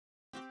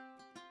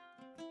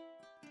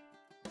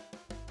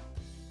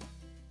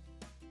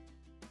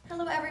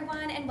Hello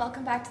everyone and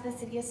welcome back to the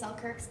City of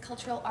Selkirk's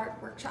Cultural Art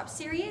Workshop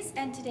Series,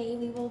 and today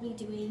we will be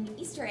doing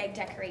Easter egg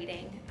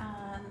decorating.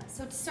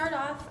 So to start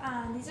off,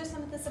 these are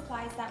some of the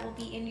supplies that will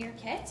be in your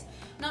kit.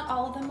 Not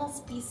all of them will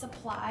be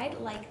supplied,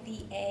 like the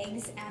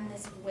eggs and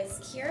this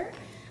whisk here,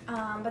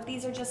 but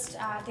these are just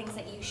things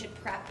that you should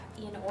prep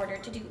in order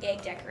to do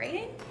egg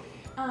decorating.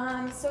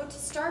 So to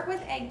start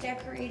with egg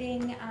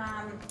decorating,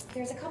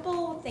 there's a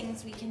couple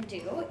things we can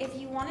do. If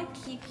you want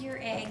to keep your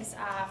eggs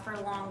for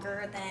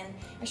longer than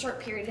a short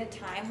period of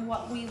time,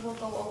 what we will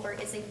go over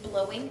is a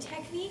blowing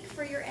technique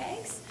for your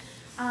eggs.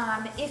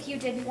 If you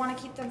didn't want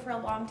to keep them for a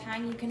long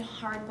time, you can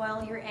hard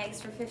boil your eggs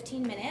for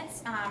 15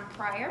 minutes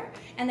prior,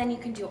 and then you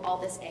can do all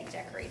this egg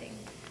decorating.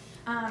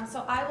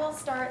 So I will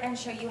start and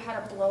show you how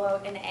to blow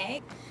out an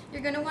egg.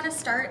 You're going to want to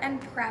start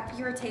and prep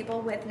your table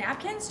with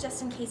napkins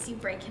just in case you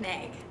break an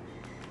egg.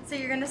 So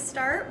you're going to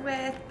start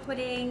with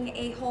putting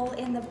a hole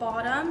in the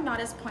bottom, not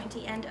as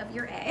pointy end of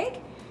your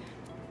egg.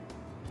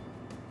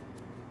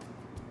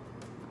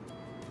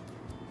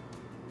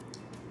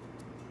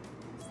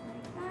 Just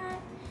like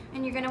that.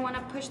 And you're going to want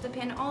to push the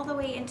pin all the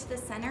way into the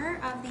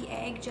center of the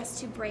egg just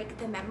to break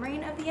the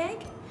membrane of the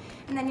egg.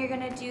 And then you're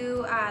going to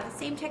do the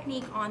same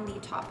technique on the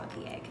top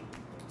of the egg.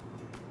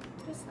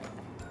 Just like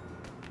that.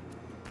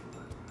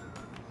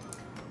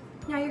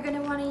 Now you're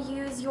going to want to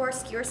use your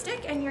skewer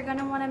stick and you're going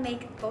to want to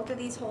make both of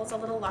these holes a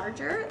little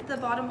larger. The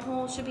bottom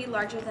hole should be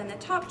larger than the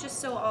top just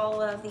so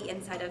all of the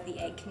inside of the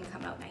egg can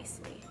come out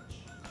nicely.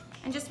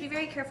 And just be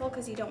very careful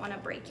because you don't want to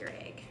break your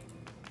egg.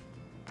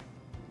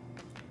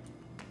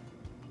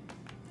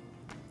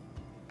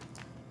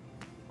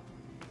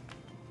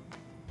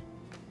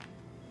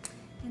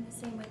 And the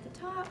same with the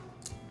top.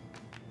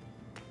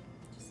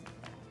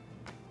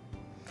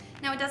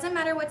 Now it doesn't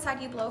matter what side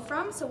you blow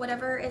from, so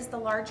whatever is the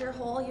larger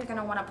hole, you're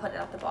gonna wanna put it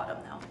at the bottom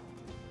though.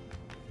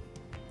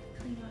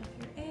 Clean off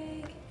your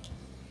egg,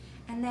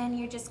 and then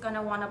you're just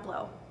gonna wanna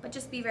blow, but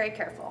just be very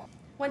careful.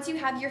 Once you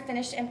have your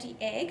finished empty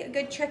egg, a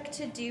good trick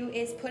to do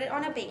is put it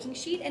on a baking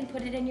sheet and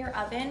put it in your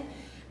oven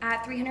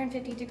at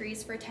 350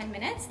 degrees for 10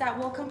 minutes. That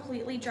will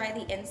completely dry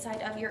the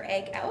inside of your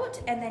egg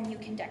out, and then you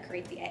can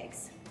decorate the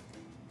eggs.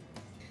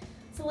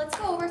 So let's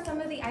go over some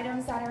of the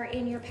items that are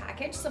in your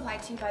package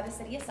supplied to you by the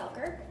City of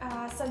Selkirk.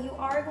 So you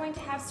are going to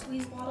have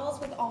squeeze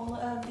bottles with all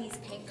of these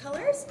paint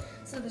colors.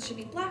 So this should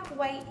be black,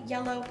 white,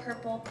 yellow,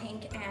 purple,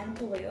 pink, and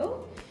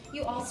blue.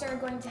 You also are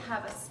going to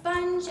have a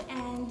sponge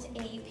and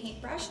a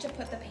paintbrush to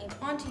put the paint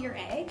onto your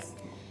eggs.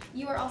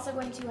 You are also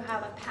going to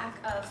have a pack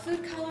of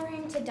food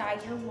coloring to dye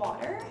your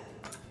water.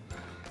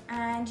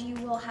 And you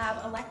will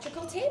have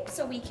electrical tape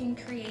so we can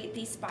create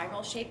the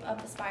spiral shape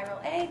of the spiral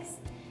eggs.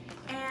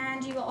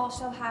 And you will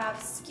also have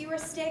skewer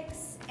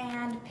sticks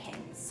and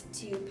pins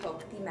to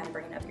poke the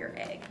membrane of your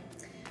egg.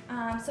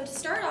 So to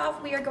start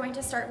off, we are going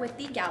to start with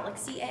the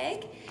galaxy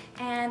egg.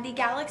 And the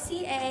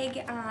galaxy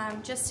egg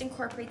just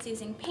incorporates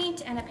using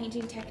paint and a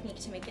painting technique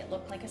to make it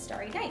look like a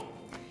starry night.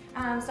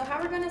 So how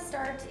we're going to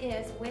start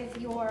is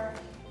with your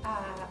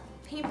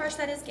paintbrush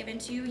that is given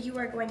to you. You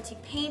are going to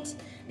paint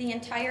the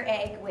entire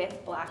egg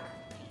with black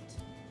paint.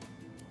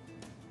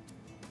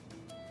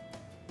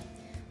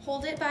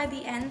 Hold it by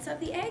the ends of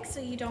the egg so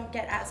you don't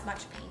get as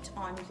much paint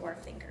on your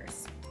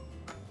fingers.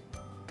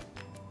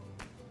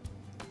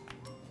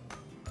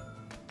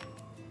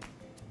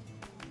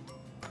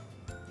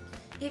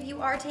 If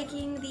you are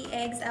taking the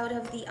eggs out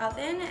of the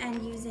oven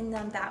and using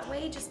them that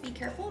way, just be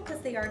careful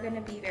because they are going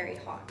to be very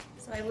hot.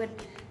 So I would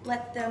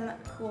let them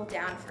cool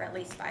down for at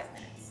least 5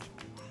 minutes.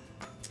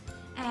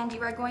 And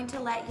you are going to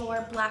let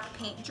your black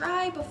paint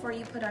dry before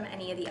you put on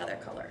any of the other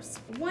colors.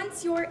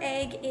 Once your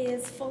egg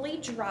is fully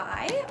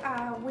dry,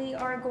 we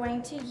are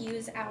going to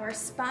use our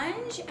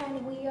sponge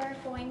and we are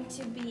going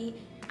to be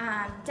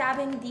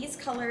dabbing these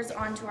colors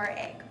onto our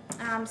egg.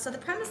 So the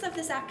premise of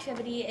this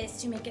activity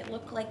is to make it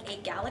look like a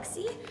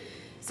galaxy.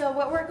 So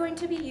what we're going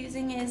to be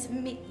using is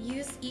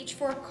use each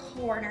 4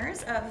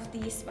 corners of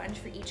the sponge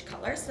for each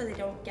color so they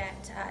don't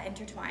get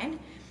intertwined.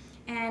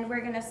 And we're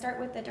going to start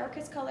with the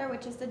darkest color,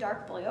 which is the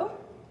dark blue.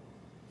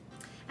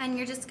 And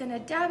you're just going to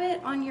dab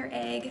it on your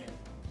egg,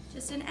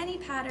 just in any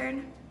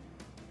pattern,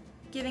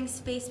 giving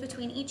space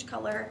between each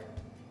color.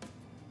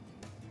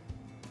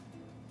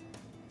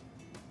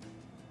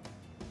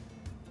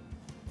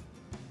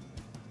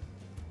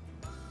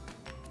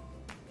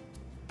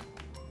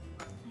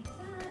 Like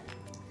that.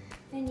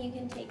 Then you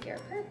can take your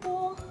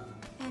purple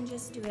and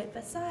just do it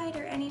beside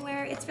or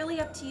anywhere. It's really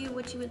up to you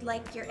what you would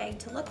like your egg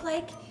to look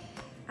like.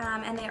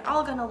 And they're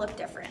all going to look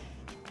different.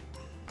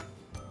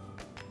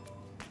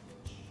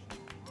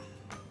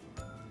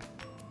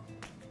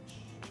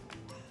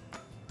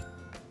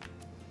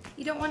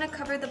 You don't want to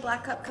cover the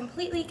black up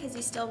completely because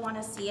you still want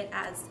to see it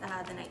as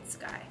the night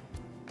sky.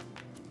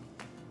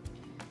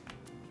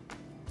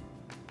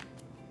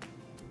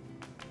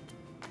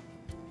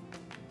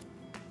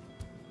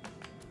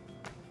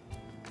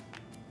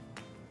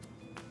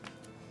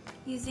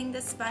 Using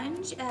the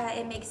sponge,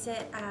 it makes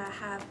it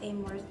have a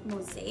more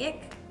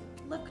mosaic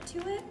look to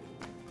it,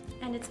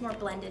 and it's more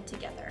blended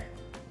together.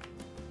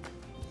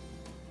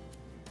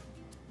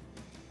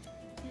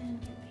 And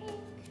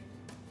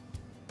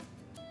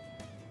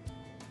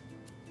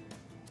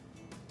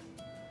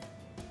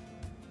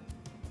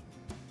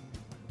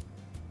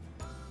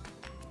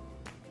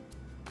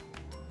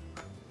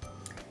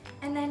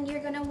And then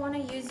you're gonna wanna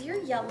use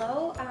your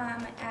yellow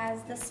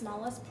as the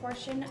smallest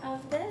portion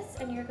of this,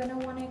 and you're gonna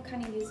wanna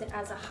kind of use it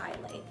as a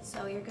highlight.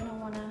 So you're gonna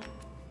wanna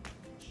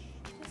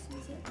just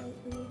use it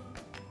lightly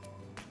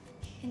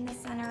in the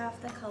center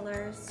of the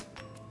colors.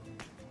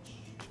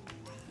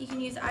 You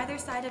can use either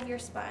side of your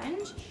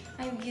sponge.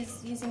 I'm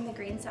using the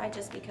green side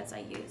just because I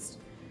used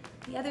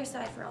the other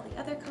side for all the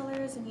other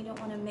colors, and you don't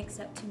wanna mix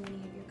up too many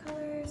of your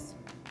colors.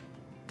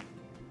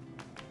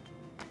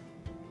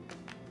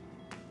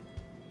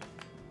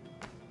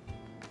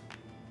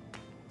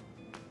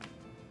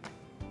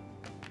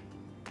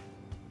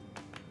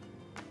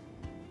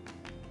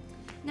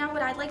 Now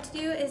what I'd like to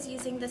do is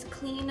using this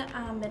clean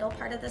middle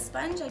part of the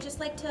sponge, I just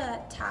like to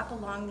tap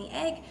along the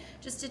egg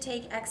just to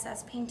take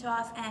excess paint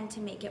off and to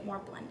make it more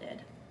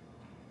blended.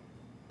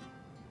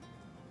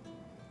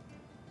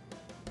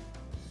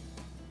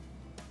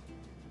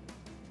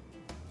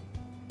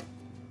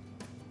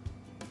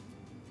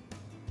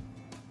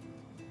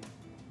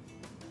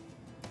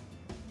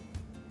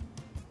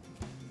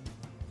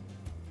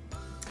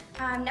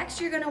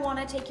 Next, you're going to want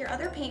to take your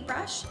other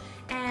paintbrush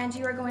and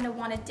you are going to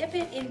want to dip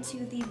it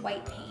into the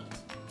white paint.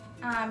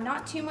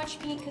 Not too much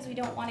paint because we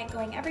don't want it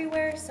going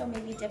everywhere, so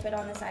maybe dip it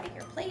on the side of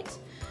your plate.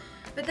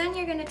 But then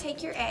you're going to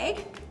take your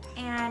egg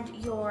and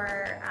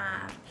your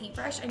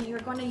paintbrush and you're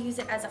going to use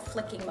it as a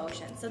flicking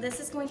motion. So this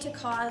is going to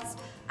cause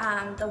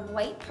the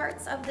white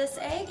parts of this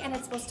egg, and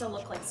it's supposed to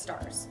look like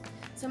stars.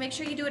 So make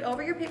sure you do it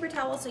over your paper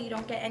towel so you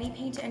don't get any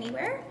paint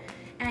anywhere.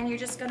 And you're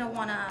just gonna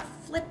wanna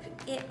flip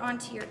it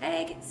onto your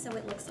egg so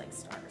it looks like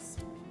stars.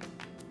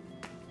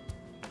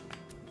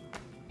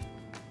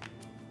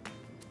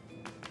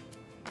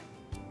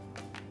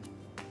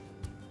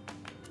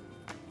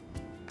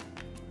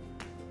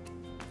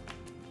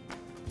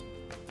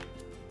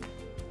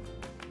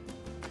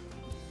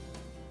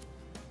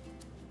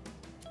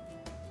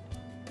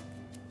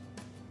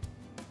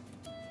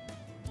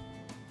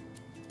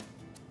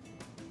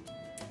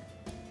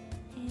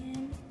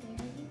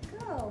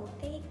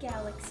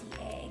 Galaxy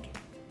egg.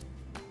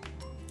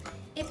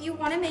 If you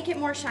want to make it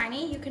more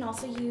shiny, you can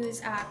also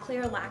use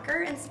clear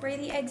lacquer and spray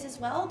the eggs as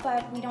well,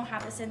 but we don't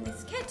have this in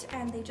this kit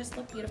and they just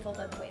look beautiful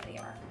the way they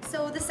are.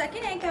 So the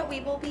second egg that we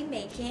will be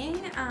making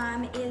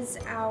is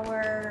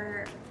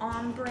our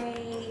ombre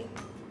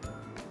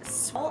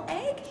swirl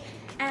egg.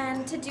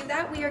 And to do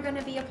that, we are going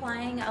to be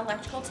applying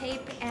electrical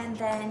tape and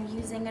then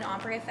using an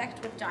ombre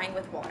effect with dyeing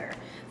with water.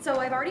 So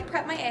I've already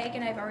prepped my egg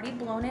and I've already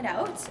blown it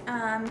out.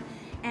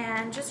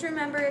 And just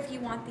remember, if you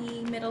want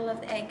the middle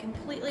of the egg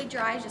completely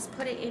dry, just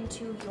put it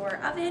into your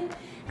oven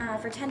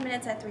for 10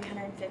 minutes at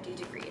 350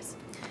 degrees.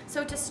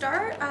 So to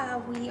start,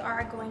 we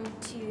are going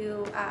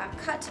to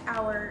cut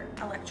our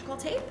electrical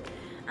tape.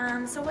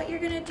 So what you're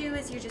going to do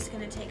is you're just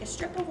going to take a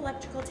strip of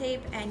electrical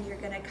tape and you're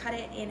going to cut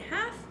it in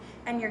half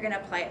and you're going to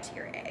apply it to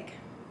your egg.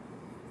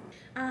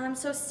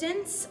 So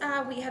since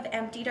we have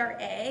emptied our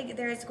egg,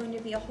 there is going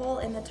to be a hole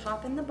in the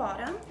top and the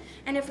bottom,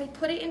 and if we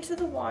put it into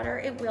the water,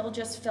 it will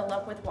just fill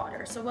up with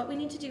water. So what we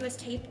need to do is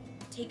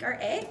take our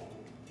egg.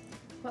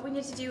 What we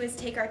need to do is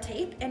take our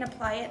tape and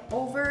apply it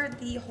over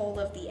the hole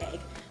of the egg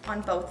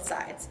on both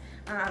sides.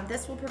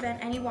 This will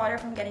prevent any water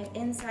from getting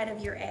inside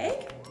of your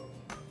egg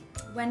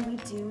when we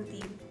do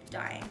the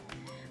dyeing.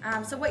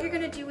 So what you're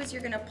going to do is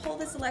you're going to pull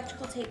this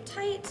electrical tape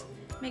tight,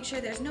 make sure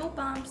there's no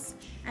bumps,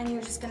 and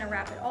you're just going to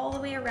wrap it all the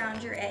way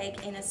around your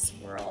egg in a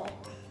swirl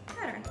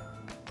pattern.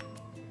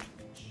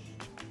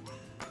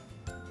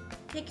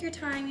 Take your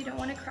time, you don't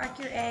want to crack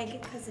your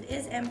egg because it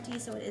is empty,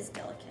 so it is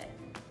delicate.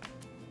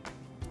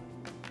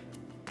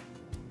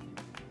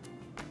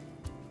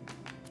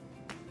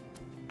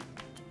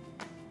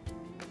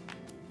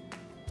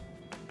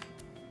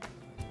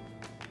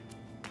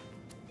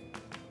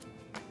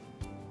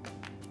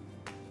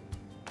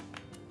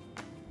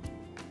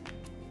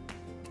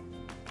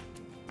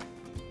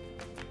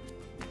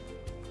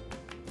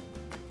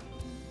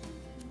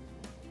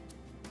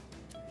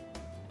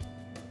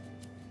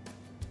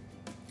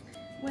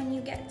 When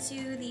you get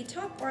to the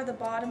top or the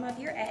bottom of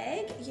your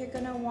egg, you're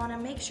going to want to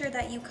make sure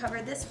that you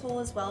cover this hole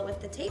as well with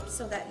the tape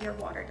so that your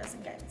water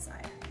doesn't get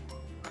inside.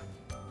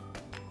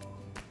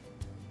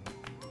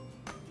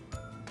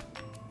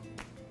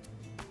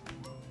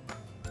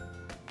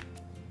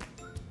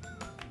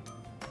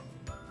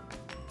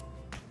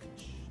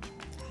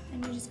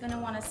 And you're just going to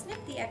want to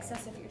snip the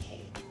excess of your tape.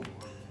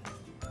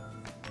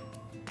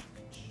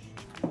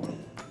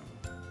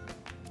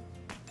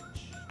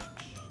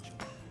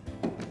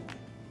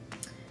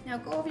 Now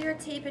go over your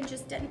tape and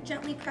just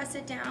gently press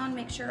it down.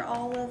 Make sure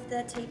all of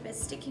the tape is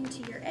sticking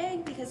to your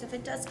egg, because if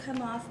it does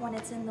come off when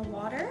it's in the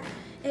water,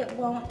 it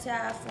won't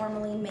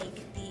formally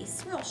make the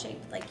swirl shape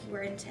like you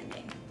were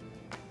intending.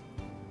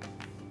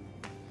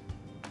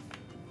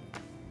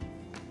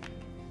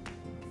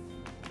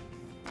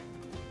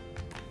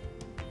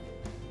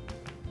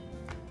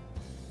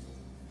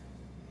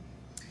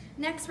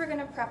 Next, we're going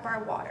to prep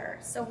our water.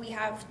 So we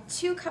have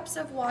 2 cups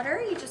of water.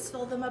 You just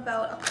fill them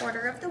about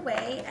 1/4 of the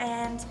way,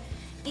 and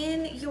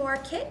in your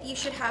kit, you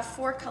should have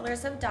 4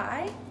 colors of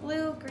dye: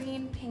 blue,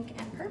 green, pink,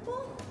 and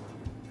purple.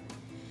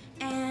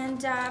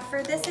 And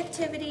for this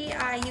activity,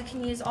 you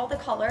can use all the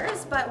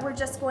colors, but we're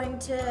just going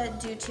to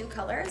do 2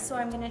 colors. So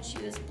I'm gonna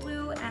choose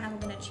blue and I'm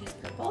gonna choose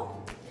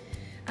purple.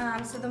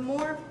 So the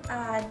more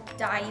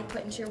dye you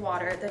put into your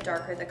water, the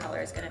darker the color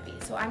is gonna be.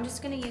 So I'm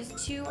just gonna use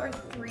 2 or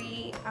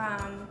 3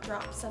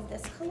 drops of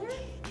this color.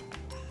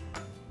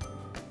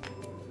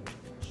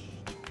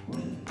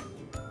 And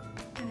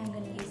I'm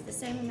gonna use the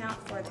same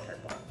amount for the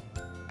purple.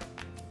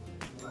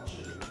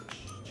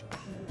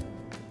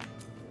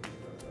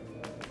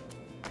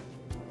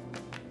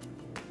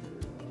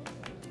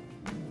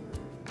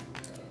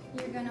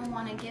 You're gonna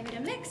wanna give it a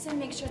mix and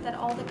make sure that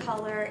all the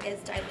color is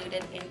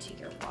diluted into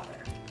your water.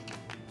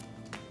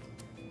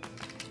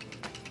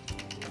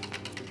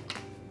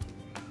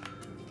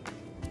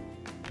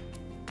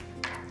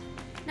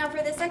 Now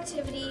for this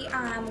activity,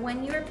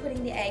 when you are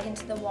putting the egg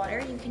into the water,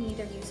 you can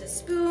either use a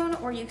spoon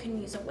or you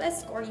can use a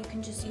whisk or you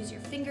can just use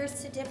your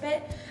fingers to dip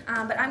it.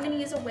 But I'm gonna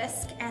use a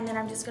whisk and then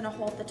I'm just gonna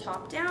hold the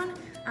top down.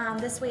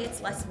 This way it's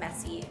less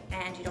messy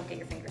and you don't get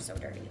your fingers so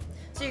dirty.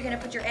 So you're gonna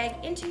put your egg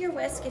into your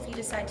whisk if you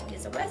decide to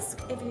use a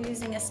whisk. If you're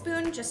using a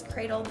spoon, just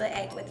cradle the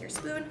egg with your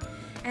spoon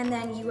and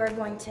then you are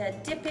going to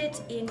dip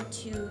it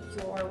into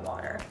your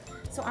water.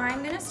 So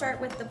I'm gonna start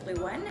with the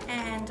blue one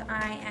and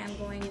I am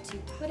going to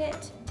put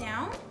it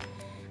down.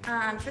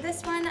 For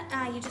this one,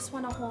 you just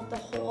want to hold the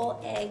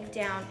whole egg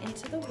down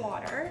into the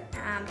water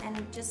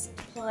and just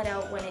pull it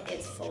out when it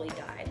is fully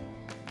dyed.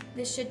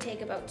 This should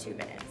take about 2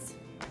 minutes.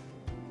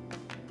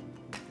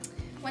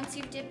 Once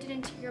you've dipped it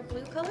into your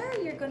blue color,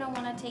 you're going to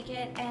want to take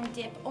it and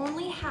dip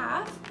only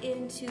half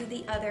into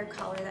the other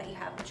color that you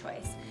have of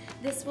choice.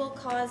 This will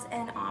cause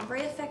an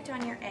ombre effect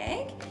on your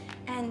egg,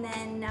 and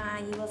then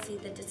you will see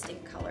the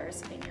distinct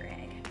colors in your egg.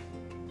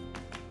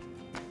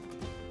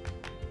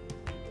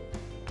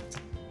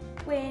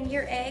 When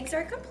your eggs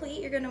are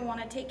complete, you're going to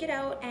want to take it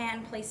out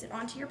and place it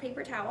onto your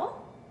paper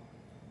towel.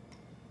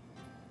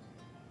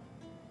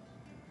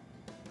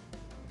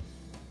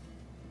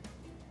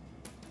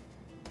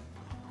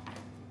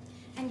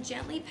 And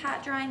gently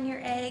pat drying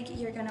your egg.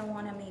 You're going to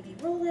want to maybe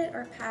roll it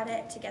or pat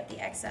it to get the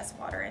excess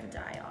water and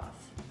dye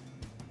off.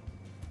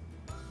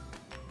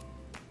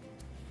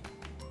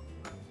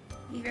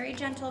 Be very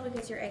gentle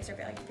because your eggs are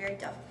very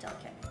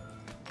delicate.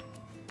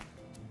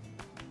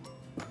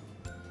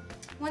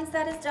 Once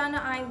that is done,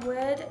 I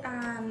would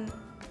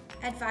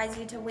advise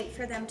you to wait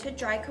for them to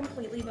dry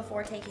completely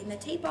before taking the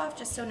tape off,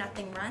 just so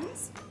nothing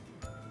runs.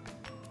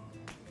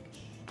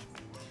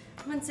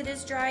 Once it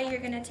is dry, you're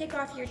going to take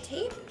off your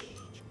tape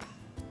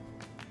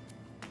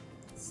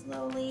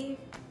slowly,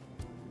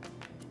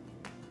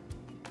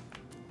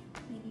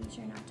 making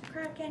sure not to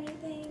crack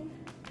anything.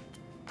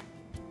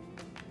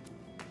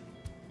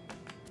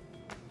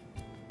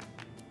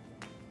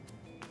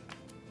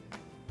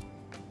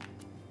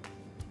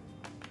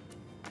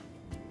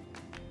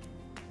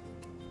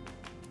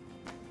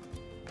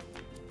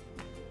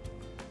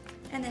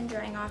 And then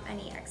drying off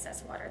any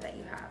excess water that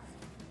you have.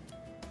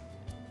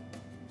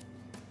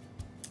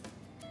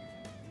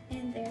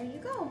 And there you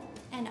go,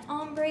 an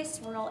ombre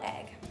swirl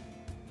egg.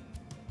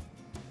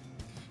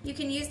 You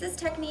can use this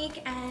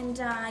technique and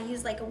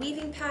use like a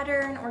weaving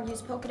pattern or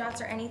use polka dots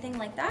or anything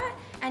like that,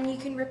 and you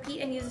can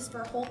repeat and use this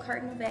for a whole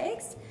carton of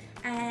eggs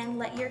and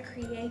let your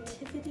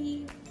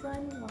creativity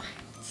run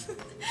wild.